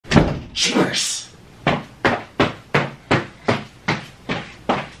Jeepers!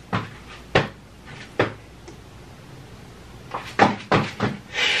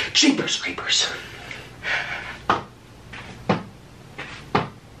 Jeepers creepers.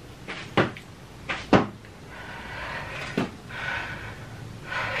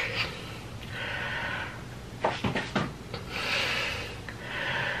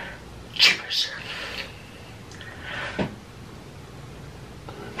 Jeepers.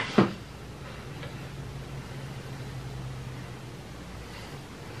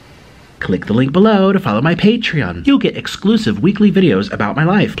 Click the link below to follow my Patreon. You'll get exclusive weekly videos about my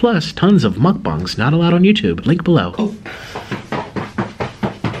life, plus tons of mukbangs not allowed on YouTube. Link below. Oh.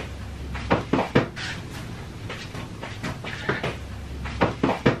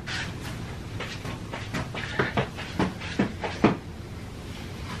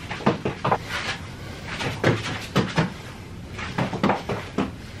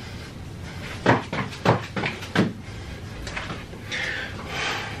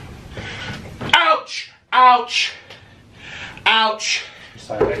 Ouch! Ouch!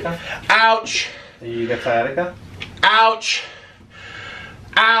 Sciatica? Ouch! You get sciatica? Ouch!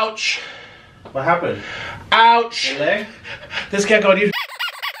 Ouch! What happened? Ouch! Your leg? This can't go on Your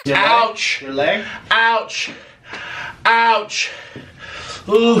Ouch! Leg? Your leg? Ouch! Ouch!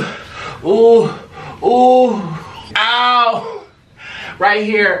 Ooh! Ooh! Ooh! Ow! Right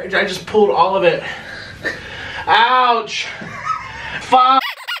here. I just pulled all of it. Ouch! Fuck!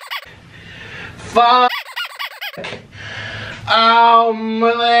 Fuck! Ow,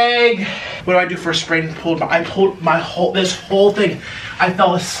 my leg. What do I do for a sprain? I pulled my this whole thing. I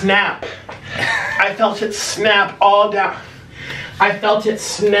felt a snap. I felt it snap all down. I felt it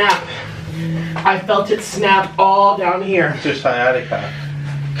snap. I felt it snap all down here. It's your sciatica.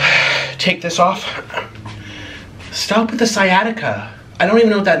 Take this off. Stop with the sciatica. I don't even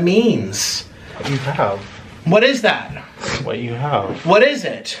know what that means. What you have? What is that? What you have? What is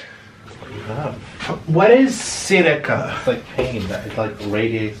it? What you have? What is sciatica? It's like pain that it like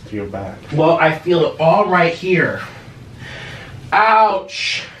radiates to your back. Well, I feel it all right here.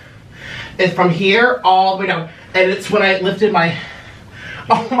 Ouch. It's from here all the way down. And it's when I lifted my...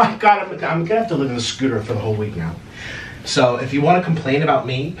 Oh my God, I'm gonna have to live in a scooter for the whole week now. So if you want to complain about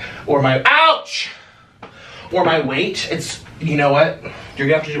me or my... Ouch! Or my weight, it's... You know what? You're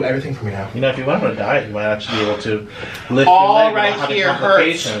gonna have to do everything for me now. You know, if you went on a diet, you might actually be able to lift all your leg right without having here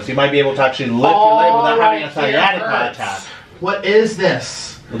complications. hurts. You might be able to actually lift your leg without having a sciatica hurts. attack. What is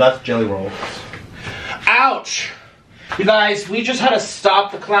this? Well, that's jelly rolls. Ouch! You guys, we just had to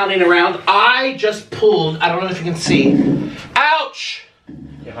stop the clowning around. I just pulled, I don't know if you can see. Ouch!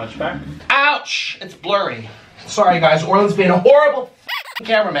 Your hunchback? Ouch! It's blurry. Sorry guys, Orland's being a horrible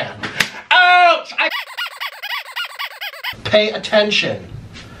cameraman. Ouch! Pay attention.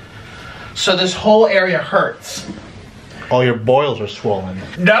 So this whole area hurts. All your boils are swollen.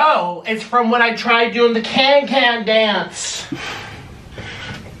 No, it's from when I tried doing the can-can dance.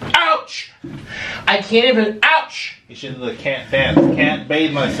 Ouch! I can't even, ouch! You should do the can't dance, can't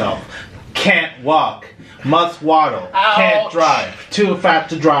bathe myself, can't walk, must waddle, ouch. Can't drive, too fat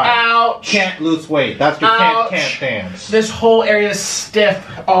to drive, ouch. Can't lose weight. That's your can't dance. This whole area is stiff.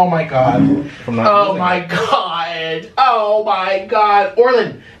 Oh my God. From not oh my God. Oh my God.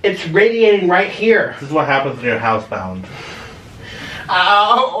 Orland, it's radiating right here. This is what happens when you're housebound.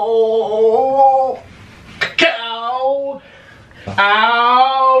 Ow. Ow.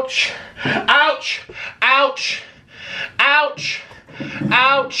 Ouch. Ouch. Ouch. Ouch.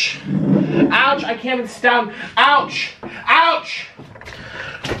 Ouch. Ouch. I can't even stand. Ouch. Ouch.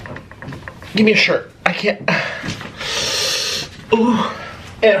 Give me a shirt. I can't. Ooh.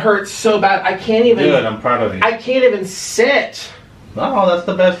 It hurts so bad. I can't even. Good. I'm proud of you. I can't even sit. No, that's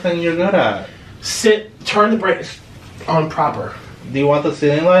the best thing you're good at. Sit. Turn the brightness on proper. Do you want the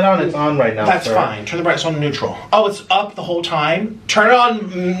ceiling light on? It's on right now, That's sir. fine. Turn the brightness on neutral. Oh, it's up the whole time? Turn it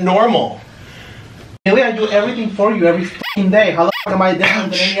on normal. Really, I do everything for you every f***ing day. How the f*** am I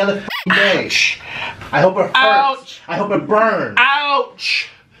different than any other f***ing day? Ouch. I hope it hurts. Ouch. I hope it burns. Ouch.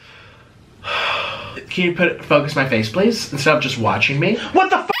 Can you focus my face, please? Instead of just watching me?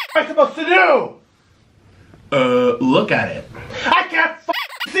 What the f*** am I supposed to do? Look at it. I can't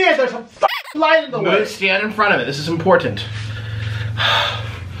f***ing see it. There's a f***ing light in the way. Stand in front of it. This is important.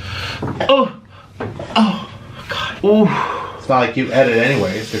 Oh. Oh. God. Ooh. It's not like you edit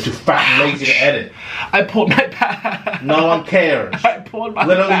anyways. You're too fat and lazy to edit. I pulled my back. No one cares. I pulled my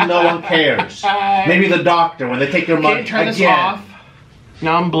Literally back. no one cares. Maybe the doctor when they take your money. Can you turn again. this off?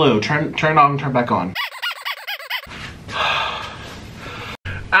 Now I'm blue. Turn it on and turn it back on.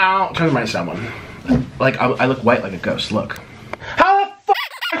 Ow. Turn the brightness down one. Like, I look white like a ghost. Look. How the f***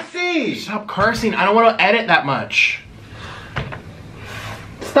 I see? stop cursing. I don't want to edit that much.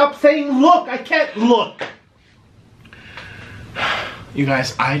 Stop saying look. I can't look. You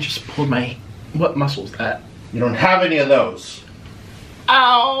guys, I just pulled my... What muscle is that? You don't have any of those.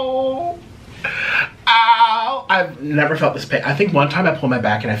 Ow. Ow. I've never felt this pain. I think one time I pulled my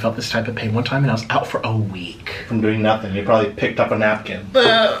back and I felt this type of pain one time and I was out for a week. From doing nothing. You probably picked up a napkin.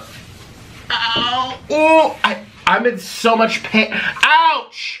 Ow. Ooh. I'm in so much pain.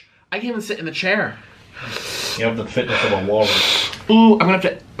 Ouch. I can't even sit in the chair. You have the fitness of a walrus. Ooh, I'm gonna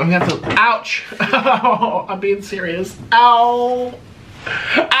have to, ouch. Oh, I'm being serious. Ow.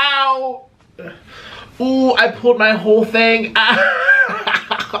 Ow. Ooh, I pulled my whole thing.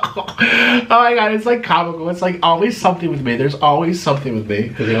 Oh my god, it's like comical. It's like always something with me. There's always something with me.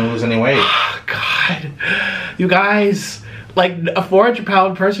 Because you don't lose any weight. Oh, god. You guys, like a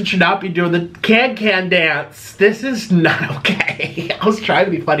 400-pound person should not be doing the can dance. This is not okay. I was trying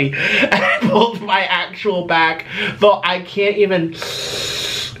to be funny. I pulled my actual back, though I can't even.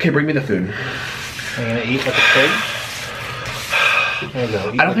 Okay, bring me the food. Are you gonna eat like a pig? There you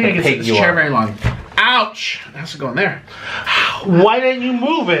go. I don't think I can sit in this chair very long. Ouch! It has to go in there. Why didn't you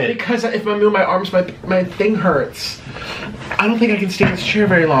move it? Because if I move my arms, my thing hurts. I don't think I can stay in this chair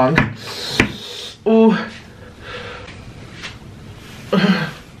very long. Ooh.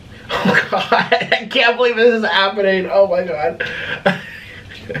 Oh god, I can't believe this is happening. Oh my god.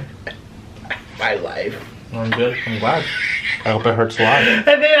 My life. I'm good. I'm glad. I hope it hurts a lot. And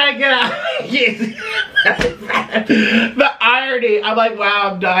then I get out. The irony. I'm like, wow,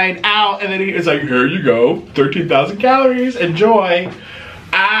 I'm dying. Ow. And then he's like, here you go. 13,000 calories. Enjoy.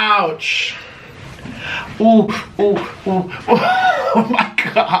 Ouch. Ooh, ooh, ooh. Oh my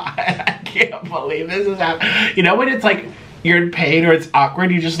god. I can't believe this is happening. You know when it's like you're in pain or it's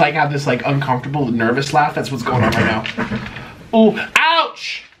awkward, you just like have this like uncomfortable, nervous laugh? That's what's going on right now. Ooh,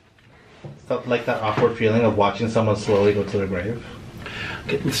 ouch. Like that awkward feeling of watching someone slowly go to their grave.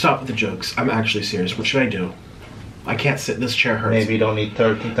 Okay, let's stop with the jokes. I'm actually serious. What should I do? I can't sit. This chair hurts. Maybe you don't need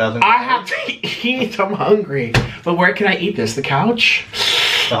 13,000. I have to eat. I'm hungry. But where can I eat this? The couch?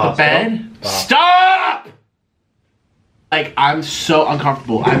 The bed? Stop! Like, I'm so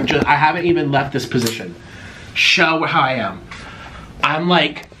uncomfortable. I haven't even left this position. Show how I am. I'm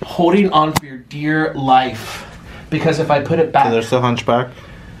like holding on for your dear life. Because if I put it back... So there's the hunchback.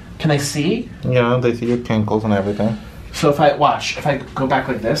 Can they see? Yeah, they see your kinkles and everything. So if I go back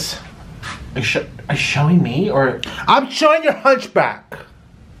like this, are you showing me or? I'm showing your hunchback.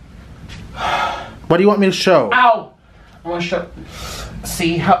 What do you want me to show? Ow! I want to show.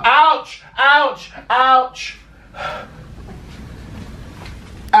 See how? Ouch! Ouch! Ouch!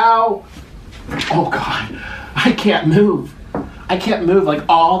 Ow! Oh god! I can't move. I can't move. Like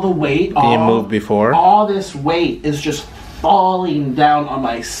all the weight. Did you move before? All this weight is just falling down on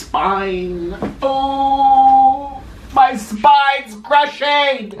my spine. Oh, my spine's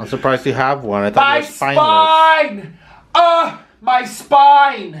crushing. I'm surprised you have one. I thought you were spineless. My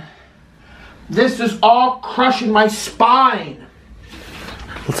spine. This is all crushing my spine.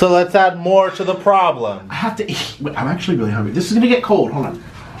 So let's add more to the problem. I have to eat. Wait, I'm actually really hungry. This is gonna get cold. Hold on.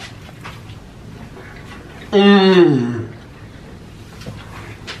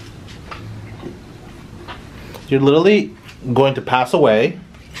 You're literally going to pass away,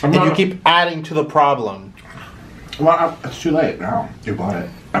 and you keep adding to the problem. Well, it's too late now. You bought it.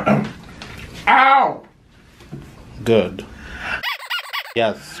 Ow! Good.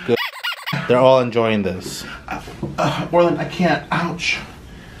 Yes, good. They're all enjoying this. Orland, I can't. Ouch.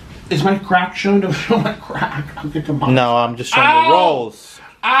 Is my crack showing to show my crack? I'll get to mom. No, I'm just showing the rolls.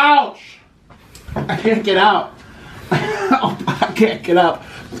 Ouch! I can't get out. I can't get up.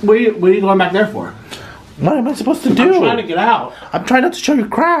 What are you going back there for? What am I supposed to do? I'm trying to get out. I'm trying not to show you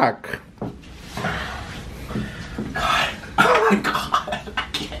crack. God. Oh my god. I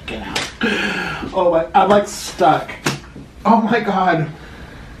can't get out. Oh my, I'm like stuck. Oh my god.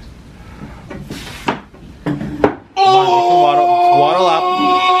 Come on, you can waddle up.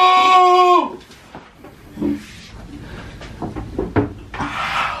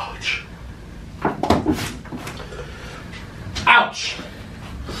 Ouch. Ouch.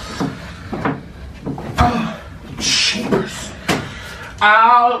 Oh, jeepers.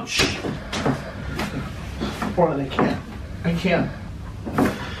 Ouch. Orland, I can't.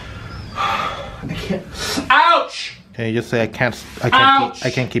 Ouch! Can you just say I can't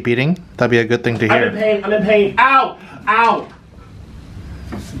keep eating? That'd be a good thing to hear. I'm in pain. Ow! Ow!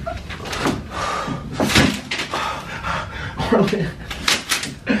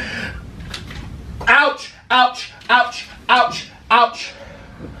 Ouch! Ouch! Ouch! Ouch! Ouch!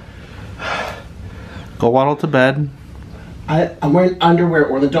 Go waddle to bed. I'm wearing underwear,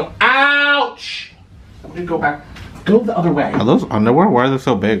 Orland. Don't. Ow! Ouch! I'm gonna go back. Go the other way. Are those underwear? Why are they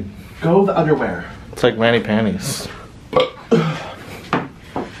so big? Go the other way. It's like Manny Panties. I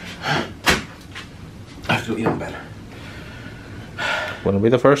have to go eat on the bed. Wouldn't be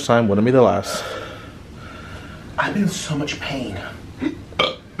the first time, wouldn't be the last. I'm in so much pain.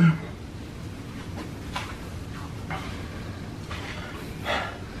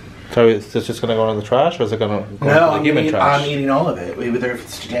 So is this just gonna go in the trash, or is it gonna go into the human trash? I'm eating all of it. Whether if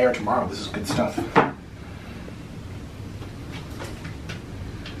it's today or tomorrow. This is good stuff.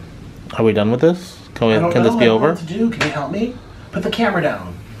 Are we done with this? Can this be I don't know over? what to do. Can you help me? Put the camera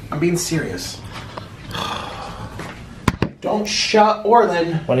down. I'm being serious. Don't shut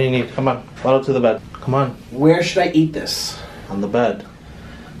Orlin. What do you need? Come on, follow to the bed. Come on. Where should I eat this? On the bed.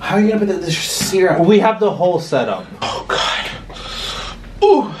 How are you gonna put this syrup? We have the whole setup. Oh God.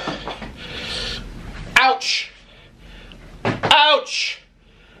 Ooh. Ouch. Ouch.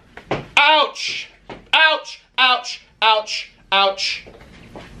 Ouch. Ouch. Ouch. Ouch. Ouch.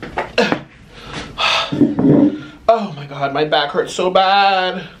 Oh my God, my back hurts so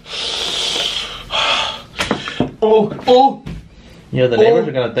bad. Oh, oh. Yeah, the neighbors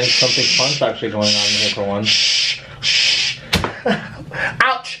are gonna think something fun's actually going on here for once.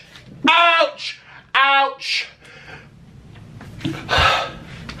 Ouch! Ouch! Ouch!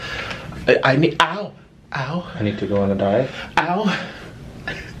 I need. Ow! Ow! I need to go on a diet. Ow!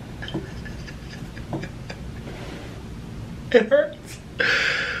 It hurts.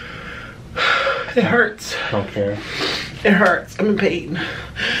 It hurts. Don't care. It hurts. I'm in pain.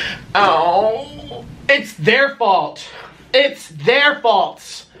 Oh, it's their fault. It's their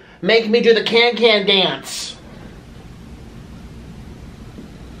fault. Make me do the can dance.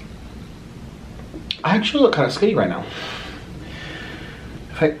 I actually look kind of skinny right now.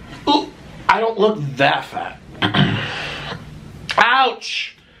 Ooh, I don't look that fat.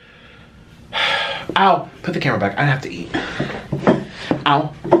 Ouch. Ow. Put the camera back. I have to eat.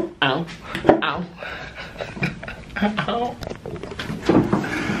 Ow. Ow. Ow. Ow.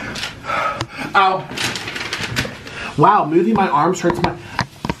 Ow. Wow, moving my arms hurts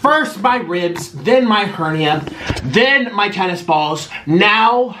first my ribs, then my hernia, then my tennis balls.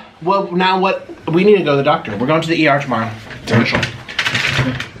 Now what? We need to go to the doctor. We're going to the ER tomorrow. It's official.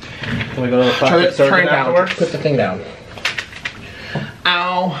 Can we go to the plastic surgeon afterwards? Put the thing down.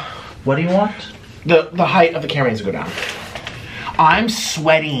 Ow. What do you want? The height of the camera needs to go down. I'm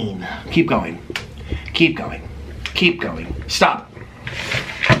sweating. Keep going. Keep going. Keep going. Stop.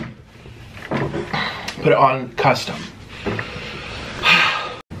 Put it on custom.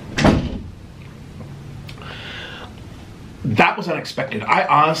 That was unexpected. I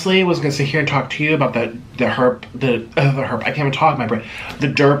honestly was gonna sit here and talk to you about the herp. I can't even talk my brain. The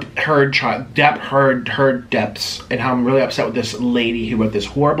derp herd depths, and how I'm really upset with this lady who wrote this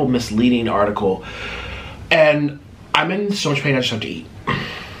horrible, misleading article. And I'm in so much pain. I just have to eat.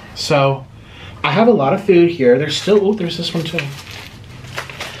 So I have a lot of food here. There's still. Oh, there's this one too.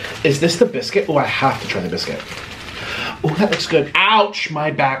 Is this the biscuit? Oh, I have to try the biscuit. Oh, that looks good. Ouch!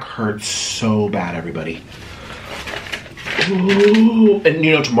 My back hurts so bad, everybody. Ooh. And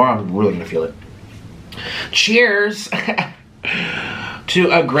you know, tomorrow I'm really gonna feel it. Cheers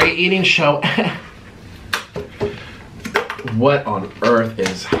to a great eating show. What on earth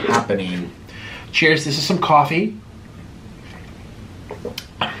is happening? Cheers. This is some coffee.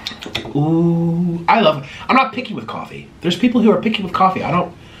 Ooh, I love it. I'm not picky with coffee. There's people who are picky with coffee.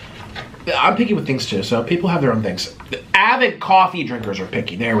 I'm picky with things too, so people have their own things. Avid coffee drinkers are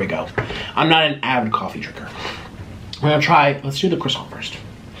picky. There we go. I'm not an avid coffee drinker. We're gonna try, let's do the croissant first.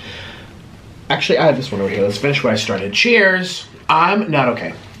 Actually, I have this one over here. Let's finish what I started. Cheers. I'm not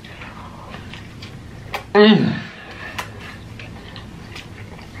okay. In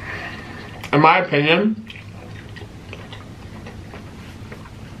my opinion,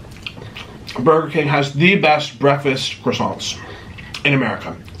 Burger King has the best breakfast croissants in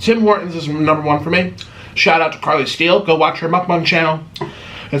America. Tim Hortons is #1 for me. Shout out to Carly Steele. Go watch her mukbang channel.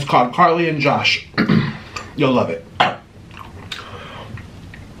 It's called Carly and Josh. You'll love it.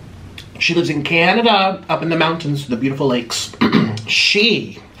 She lives in Canada, up in the mountains, the beautiful lakes.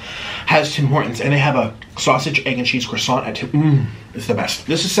 She has Tim Hortons, and they have a sausage, egg, and cheese croissant at Tim. It's the best.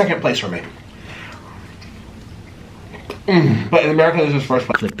 This is second place for me. But in America, this is first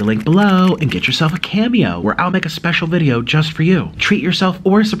place. Click the link below and get yourself a cameo where I'll make a special video just for you. Treat yourself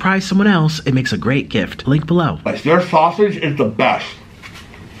or surprise someone else. It makes a great gift. Link below. Their sausage is the best.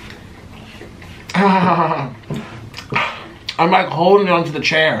 I'm like holding onto the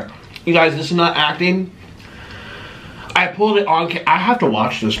chair. You guys, this is not acting. I pulled it on. I have to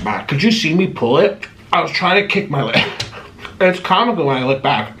watch this back. Could you see me pull it? I was trying to kick my leg. It's comical when I look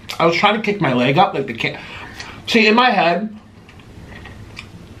back. I was trying to kick my leg up like the kid. See, in my head,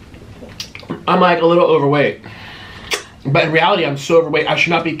 I'm like a little overweight. But in reality, I'm so overweight, I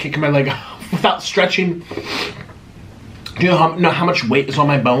should not be kicking my leg up without stretching. Do you know how much weight is on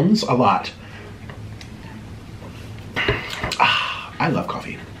my bones? A lot. I love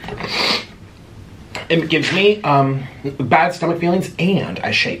coffee. It gives me bad stomach feelings, and I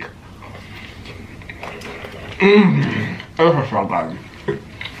shake. This is so good.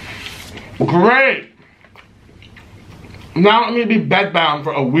 Great. Now I'm gonna be bedbound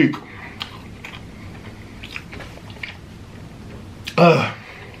for a week. Ow!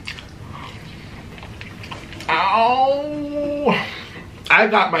 I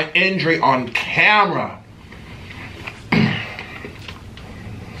got my injury on camera.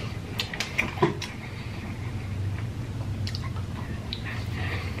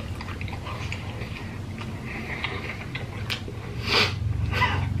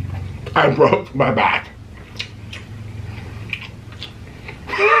 I broke my back.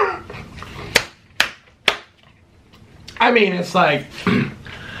 I mean, it's like,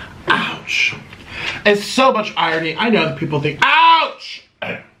 ouch. It's so much irony. I know that people think, ouch!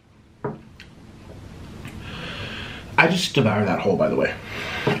 I just devoured that whole, by the way.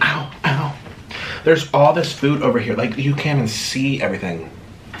 Ow, ow. There's all this food over here. Like, you can't even see everything.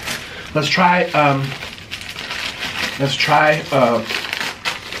 Let's try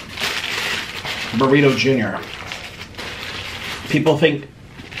Burrito Jr. People think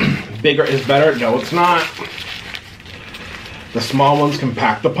bigger is better. No, it's not. The small ones can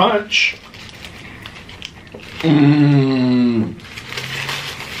pack the punch. Mmm.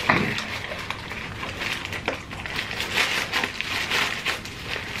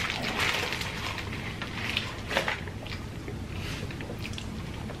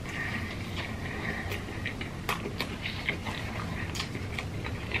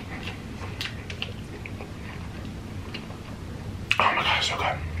 Oh my God, so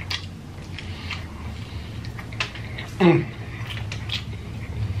good. Mm.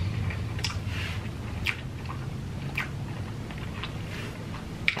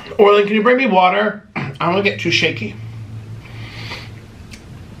 Orlin, can you bring me water? I don't want to get too shaky.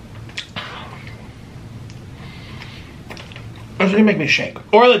 That's gonna make me shake.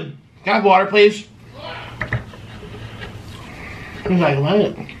 Orlin, can I have water, please? He's like,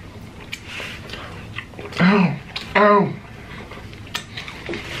 what? Ow, ow.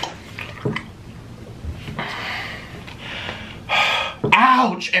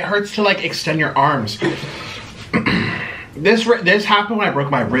 Ouch! It hurts to like extend your arms. This happened when I broke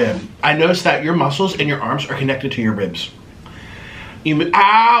my rib. I noticed that your muscles in your arms are connected to your ribs.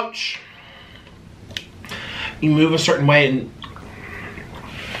 Ouch! You move a certain way and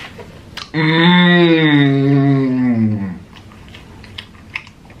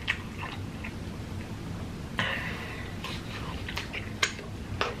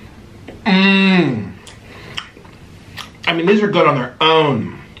I mean, these are good on their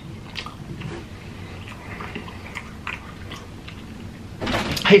own.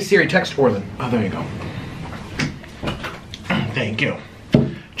 Hey Siri, text Orlin. Oh, there you go. Thank you.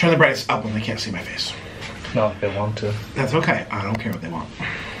 Turn the brightness up when they can't see my face. No, if they want to. That's okay. I don't care what they want.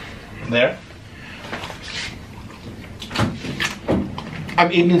 There?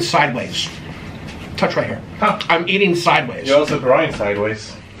 I'm eating sideways. Touch right here. Huh. I'm eating sideways. You're also drawing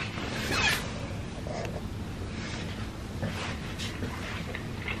sideways.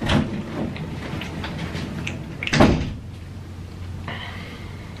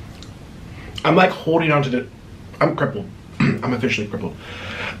 I'm like holding on to the... I'm crippled. I'm officially crippled.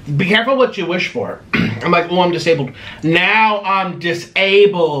 Be careful what you wish for. I'm like, oh, I'm disabled. Now I'm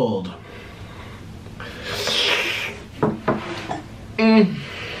disabled.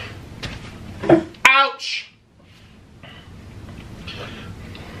 Ouch.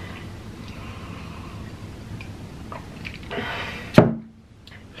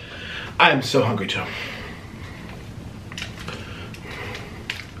 I am so hungry too.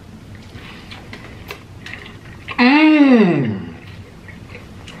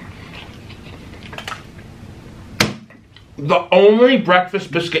 The only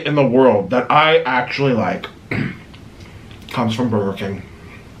breakfast biscuit in the world that I actually like comes from Burger King.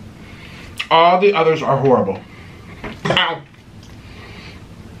 All the others are horrible. Ow.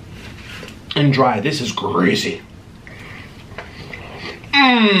 And dry. This is greasy.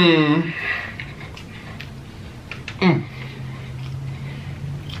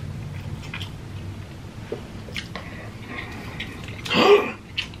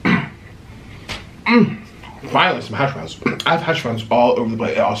 Finally, some hash browns. I have hash browns all over the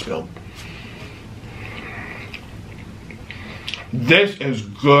place. It all spilled. This is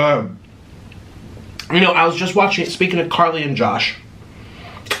good. You know, I was just watching, speaking of Carly and Josh,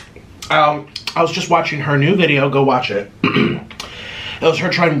 I was just watching her new video. Go watch it. It was her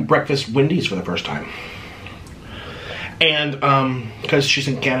trying breakfast Wendy's for the first time. And, because she's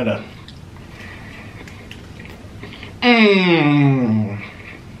in Canada.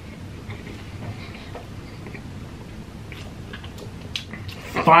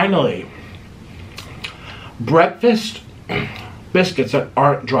 Finally, breakfast biscuits that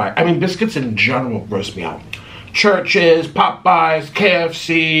aren't dry. I mean, biscuits in general gross me out. Churches, Popeyes,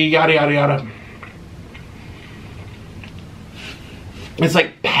 KFC, yada yada yada. It's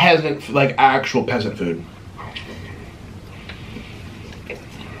like peasant, like actual peasant food.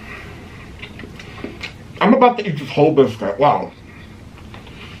 I'm about to eat this whole biscuit. Wow.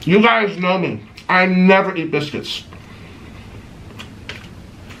 You guys know me. I never eat biscuits.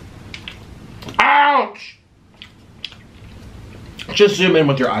 Ouch! Just zoom in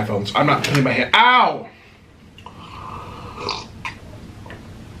with your iPhones. I'm not putting my hand. Ow!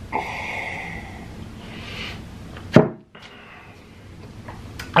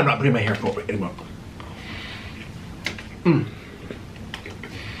 I'm not putting my hair forward anymore.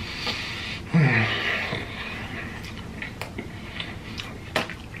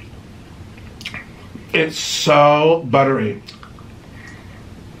 It's so buttery.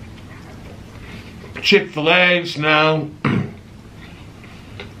 Chick-fil-A's now.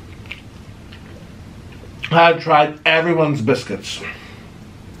 I've tried everyone's biscuits.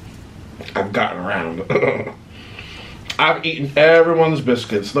 I've gotten around. I've eaten everyone's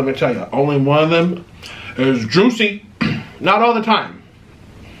biscuits. Let me tell you, only one of them is juicy. Not all the time,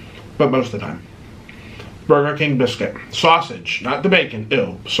 but most of the time. Burger King biscuit. Sausage, not the bacon.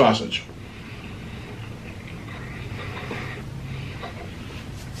 Ew, sausage.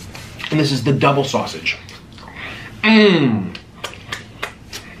 And this is the double sausage.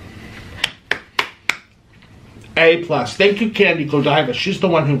 A+. Thank you, Candy Godiva. She's the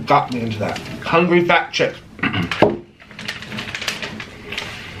one who got me into that. Hungry fat chick.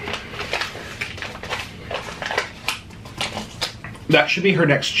 That should be her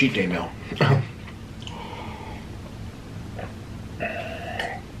next cheat day meal.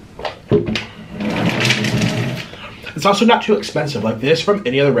 It's also not too expensive. Like this from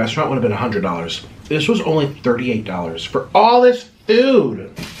any other restaurant would have been $100. This was only $38 for all this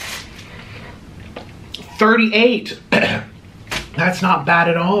food. 38. That's not bad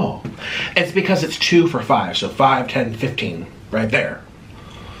at all. It's because it's 2 for $5. So 5, 10, 15 right there.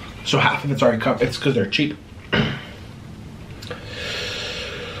 So half of it's already covered. It's because they're cheap.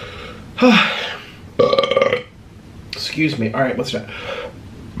 Excuse me. All right, what's that?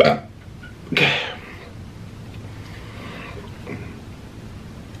 Okay.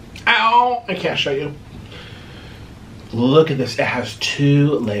 Ow! I can't show you. Look at this. It has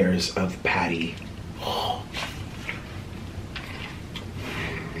 2 layers of patty.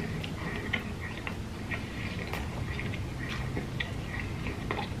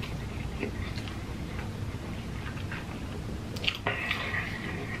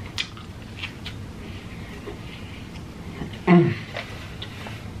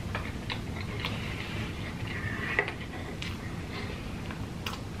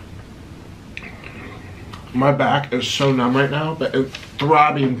 My back is so numb right now, but it's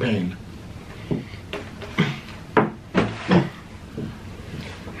throbbing pain.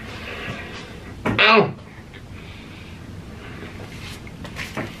 Ow!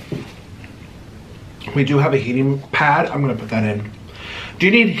 We do have a heating pad. I'm gonna put that in. Do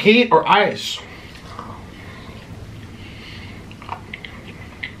you need heat or ice?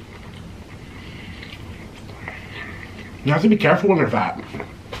 You have to be careful when they're fat.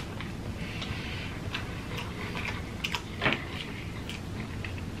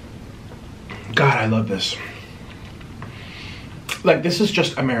 God, I love this. Like, this is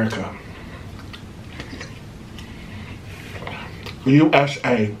just America.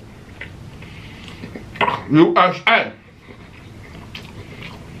 USA. USA.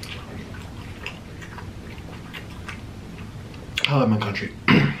 I love my country.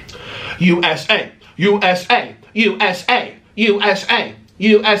 USA. USA. USA. USA. USA.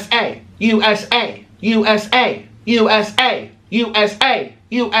 USA. USA. USA. USA.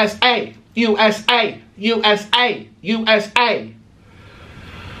 USA. USA, USA, USA.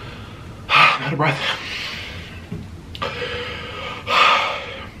 I'm out of breath.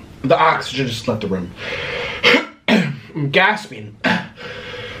 The oxygen just left the room. I'm gasping.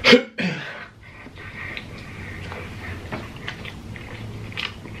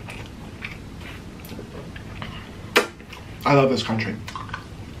 I love this country.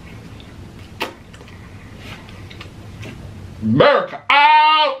 America.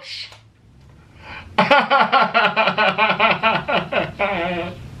 Ouch!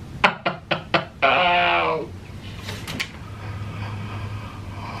 Ow.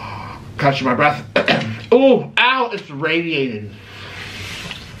 Catching my breath. Ooh, ow, it's radiating.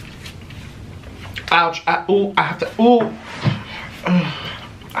 Ouch, ooh, I have to, ooh.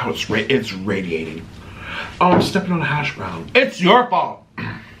 Ow, it's radiating. Oh, I'm stepping on a hash brown. It's your fault.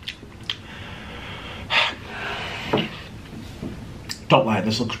 Don't lie,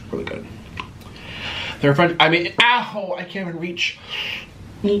 this looks really good. They're French, I mean, ow, I can't even reach.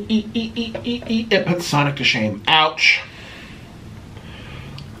 It puts Sonic to shame. Ouch.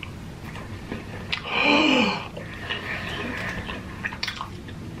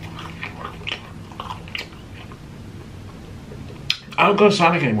 I don't go to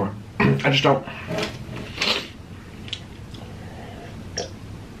Sonic anymore. I just don't.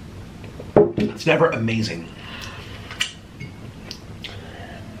 It's never amazing.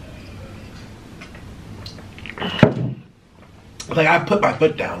 Like, I put my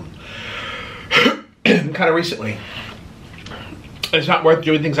foot down kind of recently. It's not worth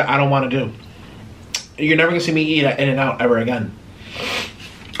doing things that I don't want to do. You're never gonna see me eat at In-N-Out ever again.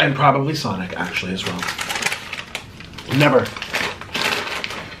 And probably Sonic, actually, as well. Never.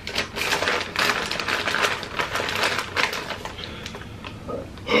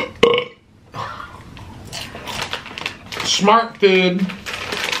 Smart food.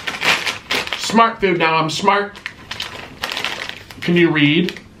 Smart food. Now I'm smart. Can you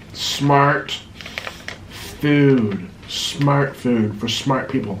read? Smart food. Smart food for smart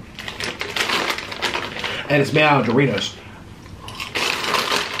people. And it's made out of Doritos.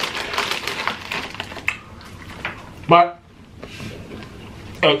 But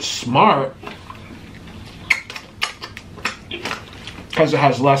it's smart because it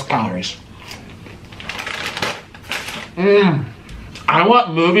has less calories. I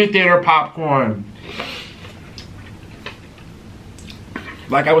want movie theater popcorn.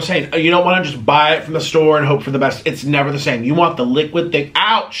 Like I was saying, you don't want to just buy it from the store and hope for the best. It's never the same. You want the liquid thing.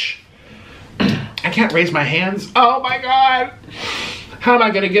 Ouch! I can't raise my hands. Oh my God! How am I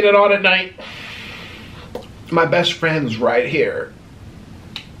gonna get it on at night? My best friend's right here.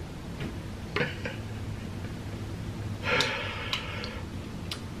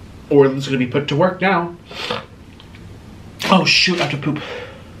 Orland's gonna be put to work now. Oh shoot, I have to poop.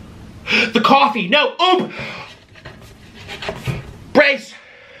 The coffee, no, oop! Brace!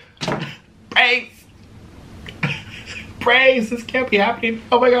 Brace! Brace, this can't be happening.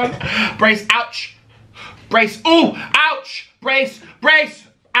 Oh my God. Brace, ouch! Brace, ooh, ouch! Brace, brace,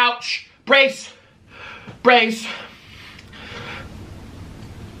 ouch! Brace, brace.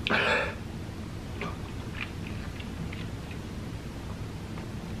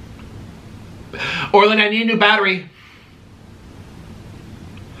 Orland, I need a new battery.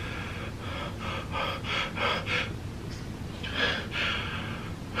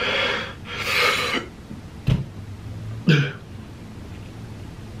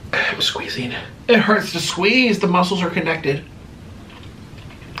 I'm squeezing. It hurts to squeeze. The muscles are connected.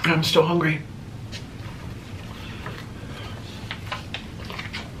 I'm still hungry.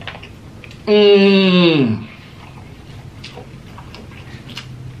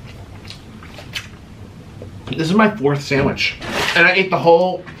 This is my fourth sandwich. And I ate the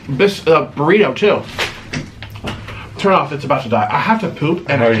whole burrito too. Turn off, it's about to die. I have to poop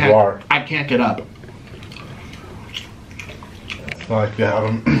and I can't get up. It's not like you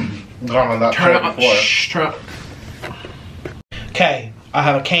haven't gone on that trail before. Turn up. Okay, I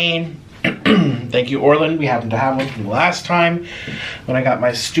have a cane. Thank you, Orland. We happened to have one from the last time when I got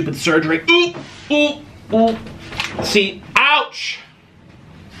my stupid surgery. Ooh, ooh, ooh. See, ouch!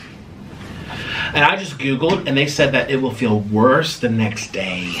 And I just Googled and they said that it will feel worse the next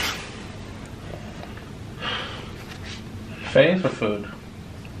day. Face or food?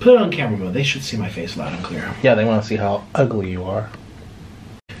 Put it on camera mode. They should see my face loud and clear. Yeah, they want to see how ugly you are.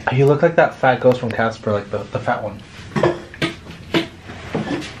 You look like that fat ghost from Casper, like the fat one.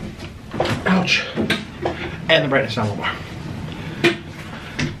 Ouch. And the brightness down a little more.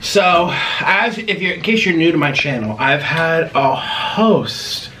 So, in case you're new to my channel, I've had a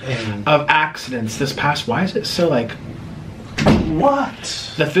host of accidents this past. Why is it so like?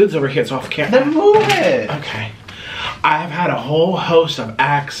 What? The food's over here. It's off camera. Then move it. Okay. I've had a whole host of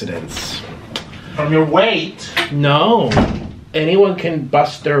accidents. From your weight? No. Anyone can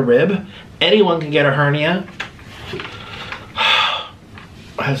bust their rib. Anyone can get a hernia. It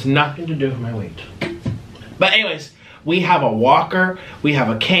has nothing to do with my weight. But anyways, we have a walker, we have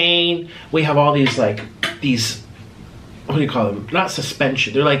a cane, we have all these what do you call them? Not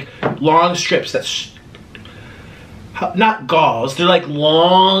suspension. They're like long strips that not galls. They're like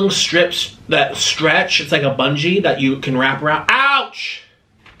long strips that stretch. It's like a bungee that you can wrap around. Ouch!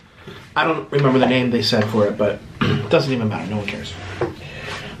 I don't remember the name they said for it, but it doesn't even matter. No one cares.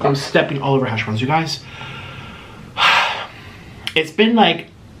 I'm stepping all over hash browns, you guys. It's been like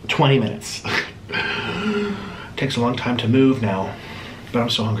 20 minutes. Takes a long time to move now, but I'm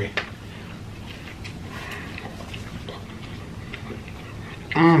so hungry.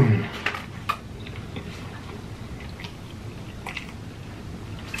 Mmm.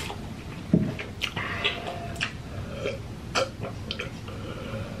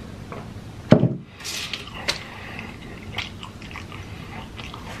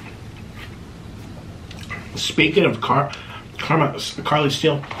 Speaking of Carly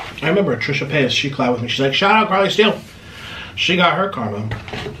Steele, I remember Trisha Paytas, she collabed with me. She's like, shout out Carly Steele. She got her karma.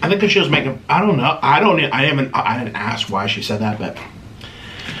 I think that she was making, I don't know. I didn't ask why she said that, but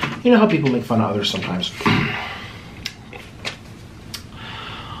you know how people make fun of others sometimes.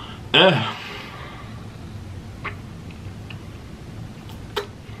 Yeah,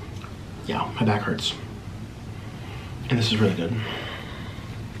 my back hurts. And this is really good.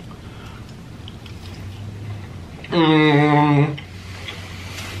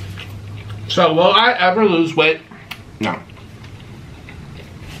 So, will I ever lose weight? No.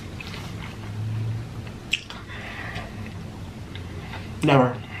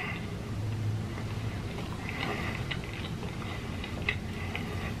 Never.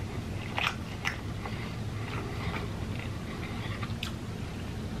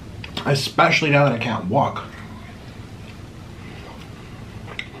 Especially now that I can't walk.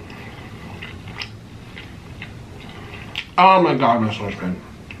 Oh my god, I'm so much pain.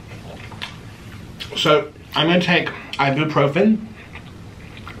 So, I'm gonna take ibuprofen.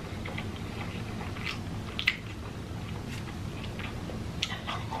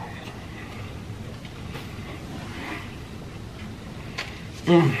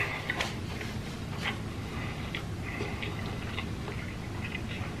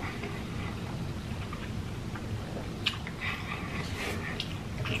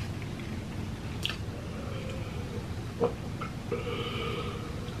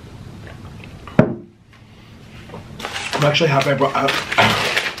 I'm actually happy I brought out.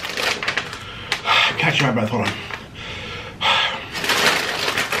 I'm catching my breath, hold on.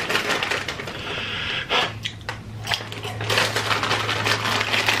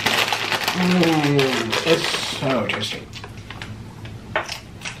 It's so tasty.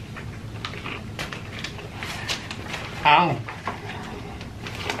 Ow.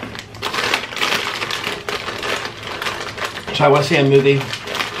 So I want to see a movie.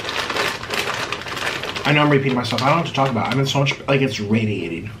 I know I'm repeating myself. I don't know what to talk about. I'm in so much, like it's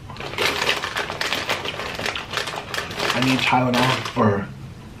radiating. I need Tylenol or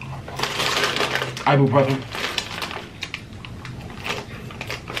ibuprofen.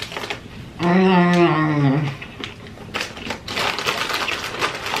 Mm.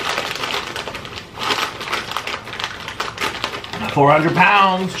 400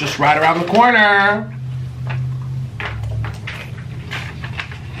 pounds, just right around the corner.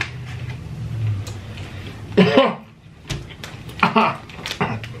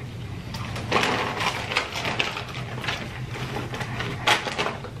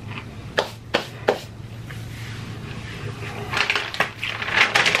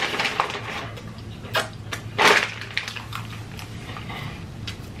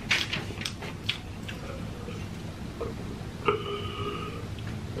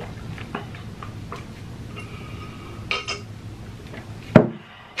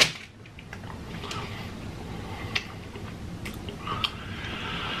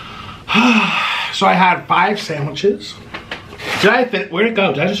 So I had 5 sandwiches. Where'd it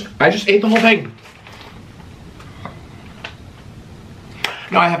go? I just ate the whole thing.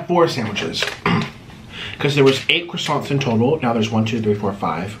 No, I have 4 sandwiches. Because there was 8 croissants in total. Now there's 1, 2, 3, 4,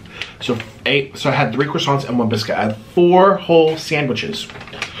 5. So 8. So I had 3 croissants and 1 biscuit. I had 4 whole sandwiches.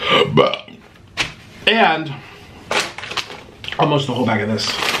 And almost the whole bag of this.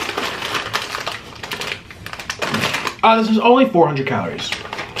 This is only 400 calories.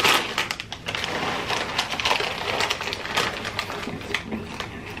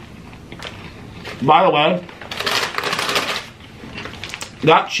 By the way,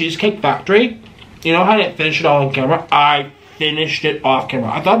 that Cheesecake Factory, you know how I didn't finish it all on camera? I finished it off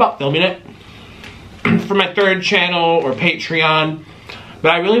camera. I thought about filming it for my 3rd channel or Patreon, but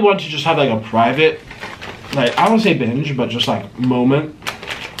I really wanted to just have like a private, like, I don't want to say binge, but just like moment.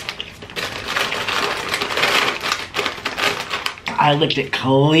 I licked it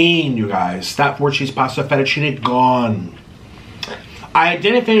clean, you guys. That 4 cheese pasta fettuccine gone. I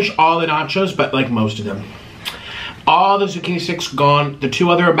didn't finish all the nachos, but like most of them. All the zucchini sticks gone. The 2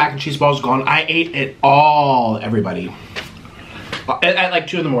 other mac and cheese balls gone. I ate it all, everybody. At like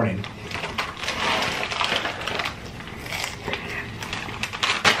 2 in the morning.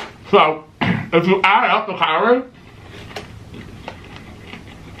 So, if you add up the calories,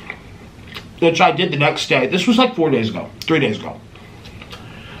 which I did the next day. This was like 4 days ago, 3 days ago.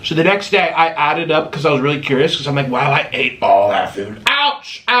 So the next day I added up because I was really curious because I'm like, wow, I ate all that food.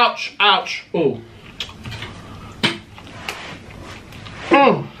 Ouch, ouch, ouch. Ooh.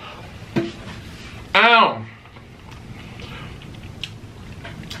 Ow.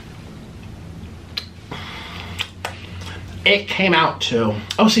 It came out to,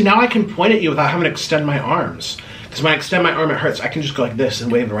 oh, see, now I can point at you without having to extend my arms. Because when I extend my arm, it hurts. I can just go like this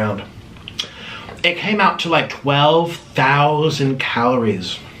and wave it around. It came out to like 12,000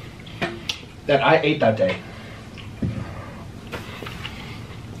 calories that I ate that day.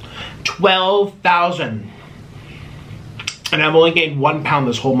 12,000. And I've only gained 1 pound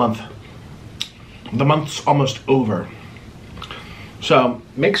this whole month. The month's almost over. So,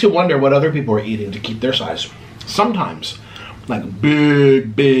 makes you wonder what other people are eating to keep their size. Sometimes, like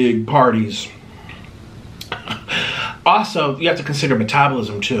big parties. Also, you have to consider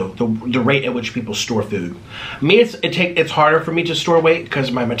metabolism too, the rate at which people store food. Me, it's harder for me to store weight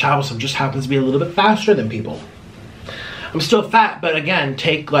because my metabolism just happens to be a little bit faster than people. I'm still fat, but again,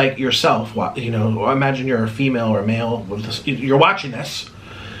 take like yourself, you know, imagine you're a female or a male, you're watching this,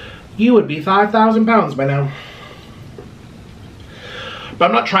 you would be 5,000 pounds by now. But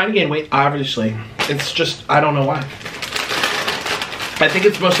I'm not trying to gain weight, obviously. It's just, I don't know why. I think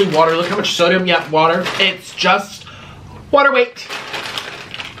it's mostly water. Look how much sodium, yeah, water. It's just water weight.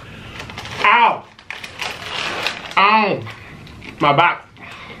 Ow. Ow. My back.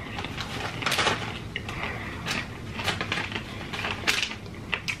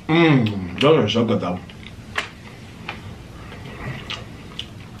 Those are so good though.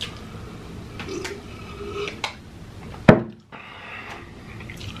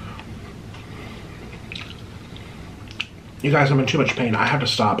 You guys, I'm in too much pain. I have to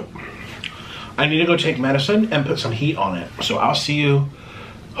stop. I need to go take medicine and put some heat on it. So I'll see you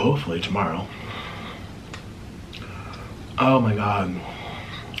hopefully tomorrow. Oh my God.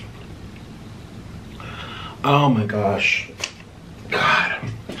 Oh my gosh. God.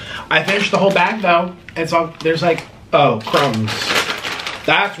 I finished the whole bag though. It's all, there's like, oh, crumbs.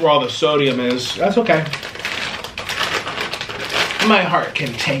 That's where all the sodium is. That's okay. My heart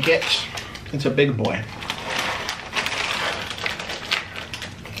can take it. It's a big boy.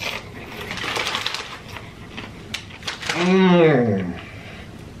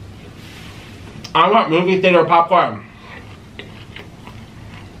 I want movie theater popcorn.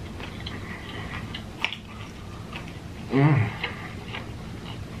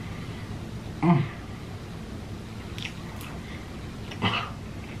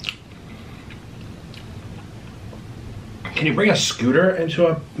 Can you bring a scooter into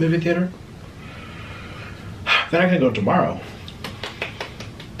a movie theater? Then I can go tomorrow.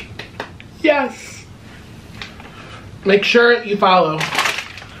 Yes! Make sure you follow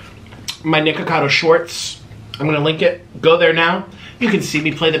my Nikocado shorts. I'm gonna link it. Go there now. You can see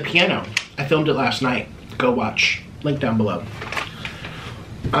me play the piano. I filmed it last night. Go watch. Link down below.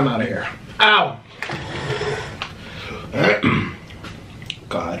 I'm out of here. Ow!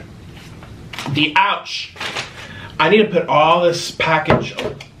 God. The ouch. I need to put all this package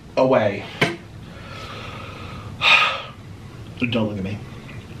away. Don't look at me.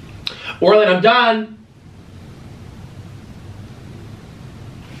 Orlin, I'm done.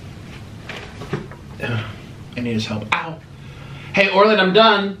 I need his help. Ow. Hey, Orlin, I'm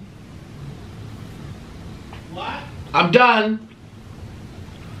done. What? I'm done.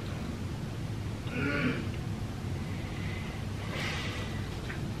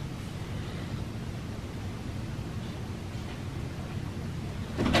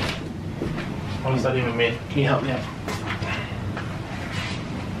 What does that even mean? Can you help me out?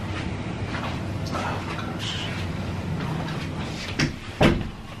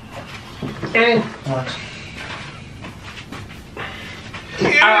 What?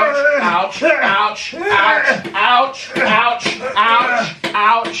 Ouch, ouch, ouch, ouch, ouch, ouch,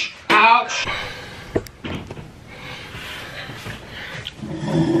 ouch, ouch.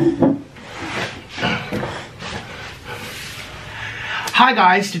 Hi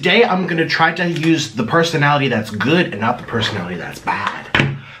guys, today I'm gonna try to use the personality that's good and not the personality that's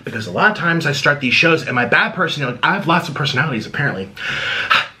bad. Because a lot of times I start these shows and my bad personality, I have lots of personalities apparently.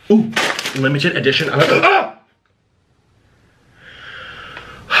 Ooh, limited edition.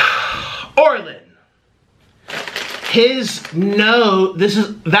 Orlin. his nose,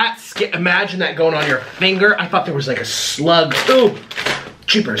 imagine that going on your finger. I thought there was like a slug. Ooh,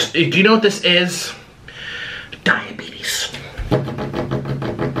 jeepers. Do you know what this is? Diabetes.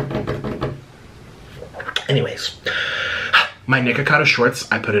 Anyways, my Nikocado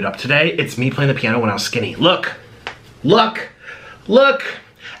shorts, I put it up today. It's me playing the piano when I was skinny. Look, look, look.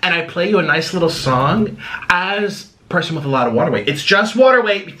 And I play you a nice little song as a person with a lot of water weight. It's just water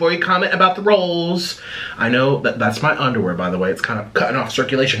weight before you comment about the rolls. I know that's my underwear, by the way. It's kind of cutting off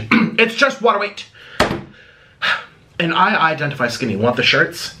circulation. It's just water weight. And I identify skinny. Want the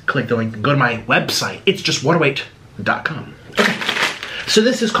shirts? Click the link and go to my website. It's justwaterweight.com. Okay. So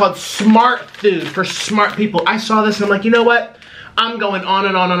this is called smart food for smart people. I saw this and I'm like, you know what? I'm going on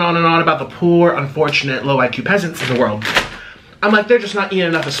and on and on and on about the poor, unfortunate, low IQ peasants in the world. I'm like, they're just not eating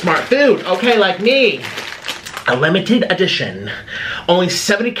enough of smart food. Okay, like me. A limited edition. Only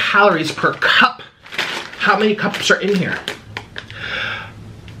 70 calories per cup. How many cups are in here?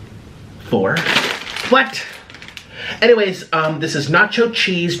 4. What? Anyways, this is nacho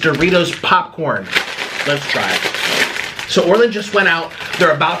cheese Doritos popcorn. Let's try it. So Orland just went out.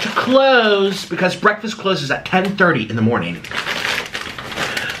 They're about to close because breakfast closes at 10:30 in the morning.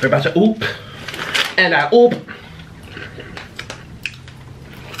 They're about to oop. And oop.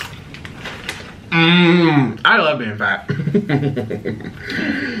 I love being fat.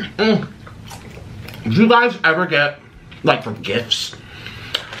 Did you guys ever get, like, for gifts?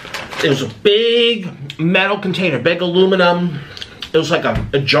 It was a big metal container, big aluminum. It was like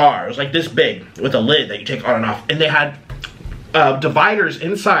a jar. It was like this big with a lid that you take on and off. And they had dividers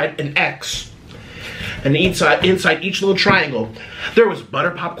inside an X. And inside each little triangle, there was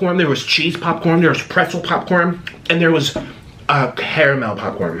butter popcorn, there was cheese popcorn, there was pretzel popcorn, and there was caramel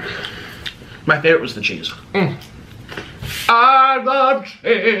popcorn. My favorite was the cheese. I love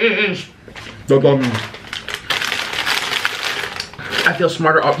cheese. I feel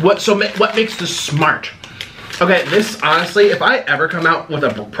smarter. What makes this smart? Okay, this honestly, if I ever come out with a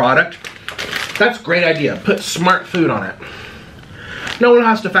product, that's a great idea. Put smart food on it. No one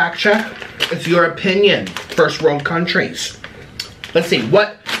has to fact check. It's your opinion. First world countries. Let's see.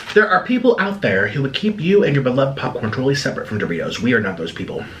 There are people out there who would keep you and your beloved popcorn totally separate from Doritos. We are not those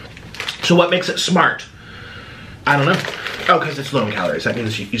people. So what makes it smart? I don't know. Oh, because it's low in calories. That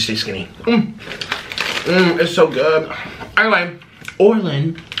means you stay skinny. It's so good. Anyway,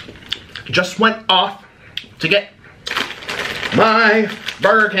 Orland just went off to get my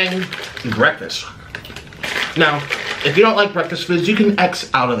Burger King breakfast. Now, if you don't like breakfast foods, you can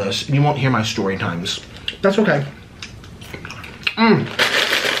X out of this and you won't hear my story times. That's okay. I'm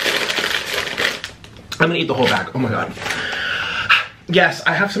gonna eat the whole bag. Oh my god. Yes,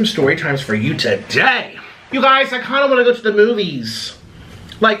 I have some story times for you today. You guys, I kind of want to go to the movies.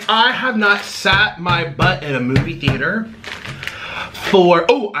 Like, I have not sat my butt in a movie theater for...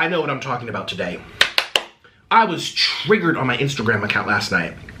 Oh, I know what I'm talking about today. I was triggered on my Instagram account last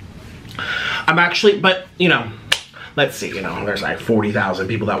night. I'm actually... But, you know, let's see, you know, there's like 40,000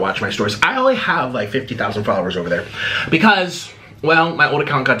 people that watch my stories. I only have like 50,000 followers over there. Because... Well, my old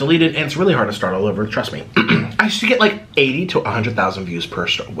account got deleted, and it's really hard to start all over, trust me. I used to get like 80 to 100,000 views per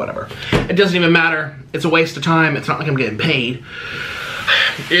whatever. It doesn't even matter. It's a waste of time. It's not like I'm getting paid.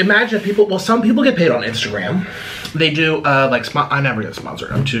 Imagine people, well, some people get paid on Instagram. They do, I never get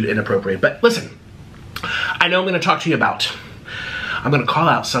sponsored. I'm too inappropriate. But listen, I know I'm going to talk to you about, I'm going to call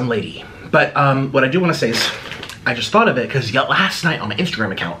out some lady. But what I do want to say is, I just thought of it because last night on my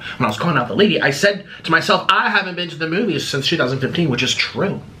Instagram account, when I was calling out the lady, I said to myself, I haven't been to the movies since 2015, which is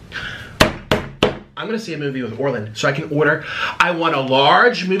true. I'm going to see a movie with Orland, so I can order. I want a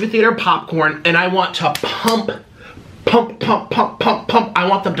large movie theater popcorn, and I want to pump. I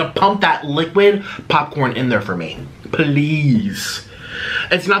want them to pump that liquid popcorn in there for me. Please.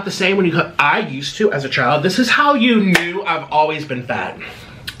 It's not the same when you cut. I used to, as a child, this is how you knew I've always been fat.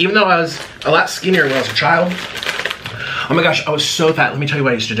 Even though I was a lot skinnier when I was a child. Oh my gosh, I was so fat. Let me tell you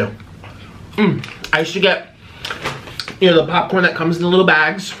what I used to do. I used to get, you know, the popcorn that comes in the little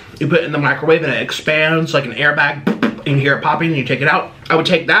bags. You put it in the microwave and it expands like an airbag. And you hear it popping and you take it out. I would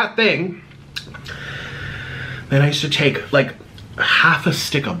take that thing. Then I used to take like half a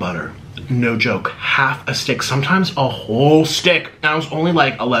stick of butter. No joke, half a stick. Sometimes a whole stick. And I was only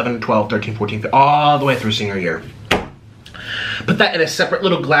like 11, 12, 13, 14, all the way through senior year. Put that in a separate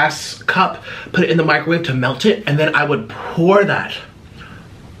little glass cup, put it in the microwave to melt it, and then I would pour that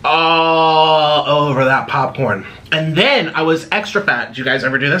all over that popcorn. And then I was extra fat. Did you guys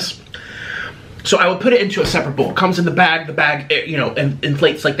ever do this? So I would put it into a separate bowl. It comes in the bag, you know,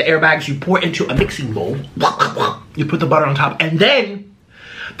 inflates like the airbags. You pour it into a mixing bowl. You put the butter on top, and then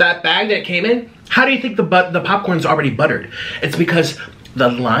that bag that it came in, how do you think the popcorn's already buttered? It's because the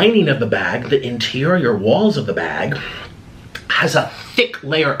lining of the bag, the interior walls of the bag, has a thick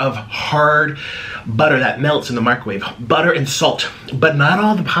layer of hard butter that melts in the microwave. Butter and salt. But not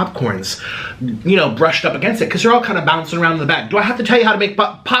all the popcorns, you know, brushed up against it, because they're all kind of bouncing around in the bag. Do I have to tell you how to make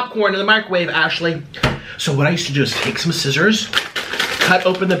popcorn in the microwave, Ashley? So what I used to do is take some scissors, cut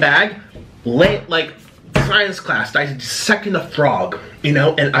open the bag, lay it like science class, dissecting the frog, you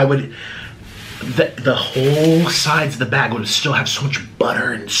know, and I would, the whole sides of the bag would still have so much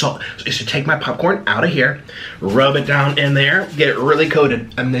butter and salt. So I used to take my popcorn out of here, rub it down in there, get it really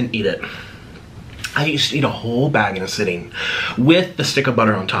coated, and then eat it. I used to eat a whole bag in a sitting with the stick of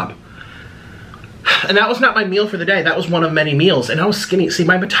butter on top. And that was not my meal for the day. That was one of many meals. And I was skinny. See,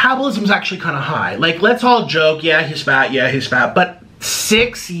 my metabolism's actually kind of high. Like, let's all joke, yeah, he's fat, yeah, he's fat. But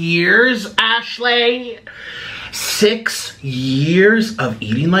 6 years, Ashley? 6 years of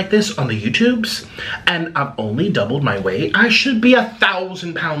eating like this on the YouTubes, and I've only doubled my weight. I should be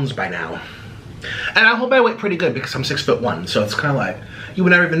 1,000 pounds by now. And I hold my weight pretty good because I'm 6'1", so it's kind of like, you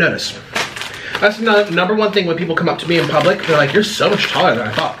would never even notice. That's the number one thing when people come up to me in public, they're like, you're so much taller than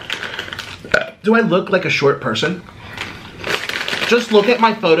I thought. Do I look like a short person? Just look at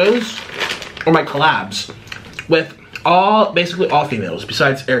my photos or my collabs with basically all females,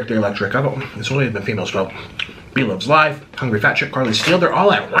 besides Eric the Electric. It's only been females, so B Loves Life, Hungry Fat Chick, Carly Steele, they're all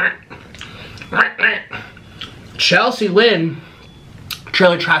like, Chelsea Lynn,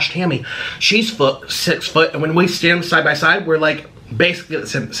 Trailer Trash Tammy, she's 6 foot, and when we stand side by side, we're like basically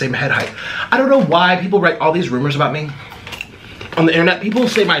the same head height. I don't know why people write all these rumors about me on the internet. People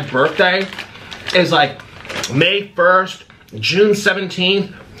say my birthday is like May 1st, June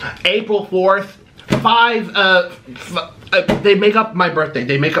 17th, April 4th, they make up my birthday,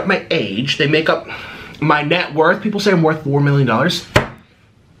 they make up my age, they make up my net worth. People say I'm worth $4 million.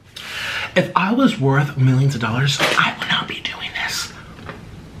 If I was worth millions of dollars, I would not be doing this.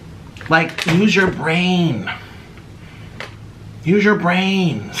 Like, use your brain. Use your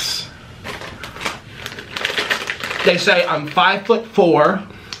brains. They say I'm 5'4".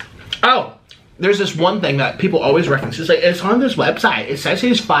 Oh, there's this one thing that people always reference. It's like, it's on this website. It says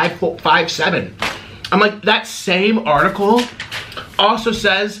he's 5'7". I'm like, that same article also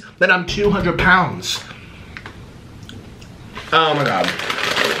says that I'm 200 pounds. Oh my God.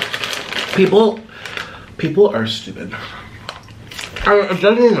 People are stupid. It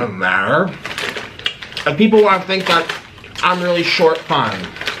doesn't even matter. If people want to think that I'm really short, fine.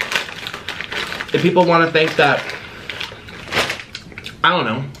 If people want to think that, I don't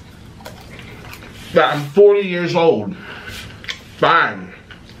know, that I'm 40 years old, fine.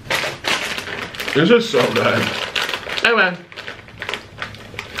 This is so good. Anyway,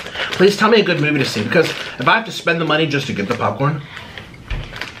 please tell me a good movie to see, because if I have to spend the money just to get the popcorn,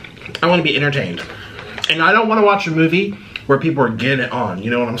 I want to be entertained. And I don't want to watch a movie where people are getting it on, you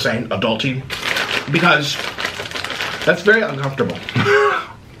know what I'm saying, adulting, because that's very uncomfortable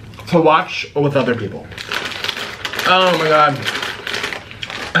to watch with other people. Oh my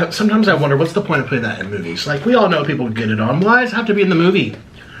God. Sometimes I wonder, what's the point of putting that in movies? Like, we all know people get it on. Why does it have to be in the movie?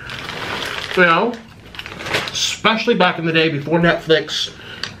 You know? Especially back in the day, before Netflix,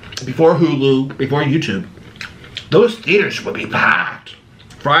 before Hulu, before YouTube. Those theaters would be packed.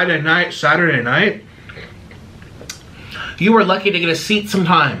 Friday night, Saturday night. You were lucky to get a seat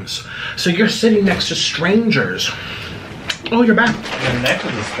sometimes. So you're sitting next to strangers. Oh, you're back. You're next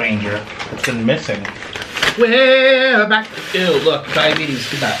to the stranger. It's been missing. We're back. Ew, look, diabetes.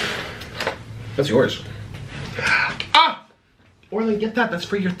 Get that. That's yours. Ah! Orlin, get that. That's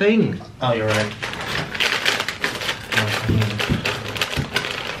for your thing. Oh, you're right.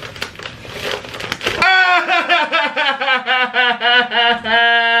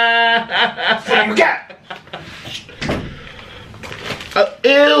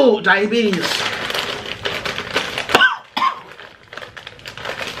 Ew, diabetes.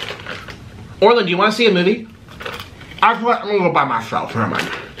 Orlin, do you want to see a movie? I'm gonna go by myself. Never mind.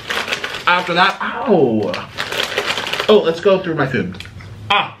 After that, ow. Oh, let's go through my food.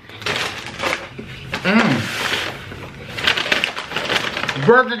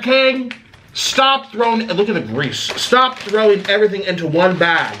 Burger King, stop throwing, look at the grease. Stop throwing everything into one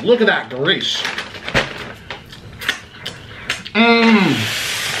bag. Look at that grease.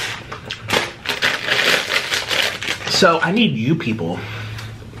 So I need you people,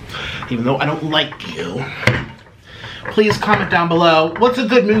 even though I don't like you, please comment down below, what's a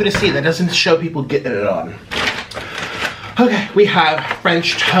good movie to see that doesn't show people getting it on? Okay, we have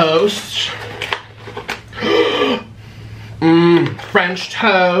French toast. French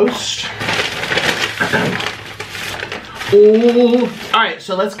toast. Ooh. All right,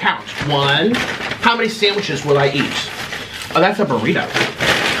 so let's count. 1. How many sandwiches will I eat? Oh, that's a burrito.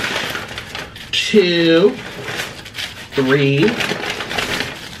 2, 3,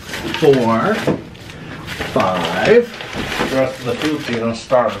 4, 5. The rest of the food so you don't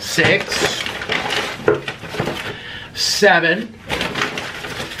starve. 6, 7,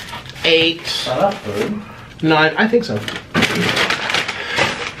 8. Enough food. 9. I think so.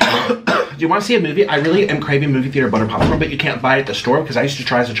 Do you want to see a movie? I really am craving movie theater butter popcorn, but you can't buy it at the store because I used to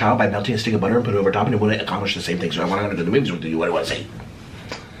try as a child by melting a stick of butter and put it over top, and it wouldn't accomplish the same thing. So I want to go to the movies with you. What do you want to see?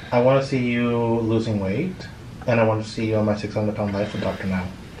 I want to see you losing weight, and I want to see you on my 600-pound life with Dr. Now.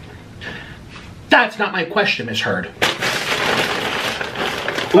 That's not my question, Miss Heard.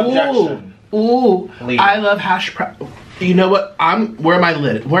 Objection. Ooh. Lead. I love hash brown. You know what? Where am I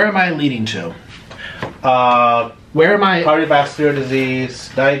leading to? Where am I? Cardiovascular disease,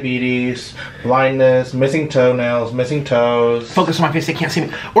 diabetes, blindness, missing toenails, missing toes. Focus on my face, they can't see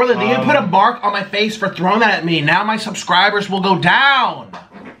me. Orland, you put a mark on my face for throwing that at me. Now my subscribers will go down.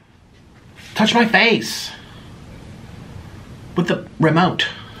 Touch my face. With the remote.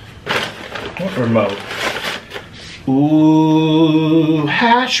 What remote? Ooh,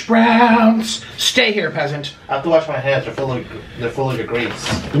 hash browns. Stay here, peasant. I have to wash my hands. They're full of the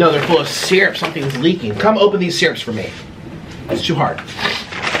grease. No, they're full of syrup. Something's leaking. Come open these syrups for me. It's too hard.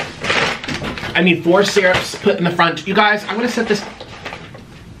 I need 4 syrups put in the front. You guys, I'm gonna set this.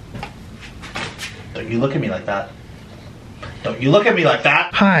 Don't you look at me like that. Don't you look at me like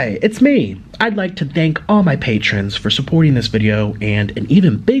that. Hi, it's me. I'd like to thank all my patrons for supporting this video, and an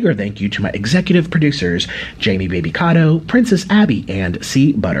even bigger thank you to my executive producers, Jamie Babycado, Princess Abbie, and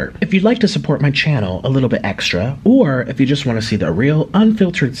C Butter. If you'd like to support my channel a little bit extra, or if you just want to see the real,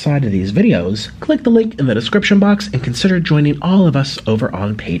 unfiltered side of these videos, click the link in the description box and consider joining all of us over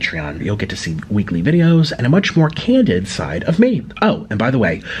on Patreon. You'll get to see weekly videos and a much more candid side of me. Oh, and by the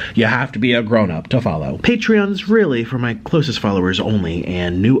way, you have to be a grown-up to follow. Patreon's really for my closest followers only,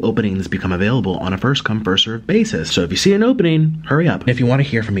 and new openings become available on a first-come, first-served basis. So if you see an opening, hurry up. If you want to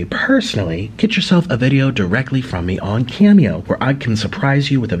hear from me personally, get yourself a video directly from me on Cameo, where I can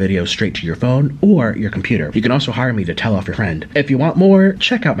surprise you with a video straight to your phone or your computer. You can also hire me to tell off your friend. If you want more,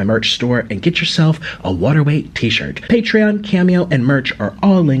 check out my merch store and get yourself a Waterweight t-shirt. Patreon, Cameo, and merch are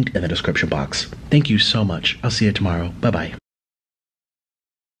all linked in the description box. Thank you so much. I'll see you tomorrow. Bye-bye.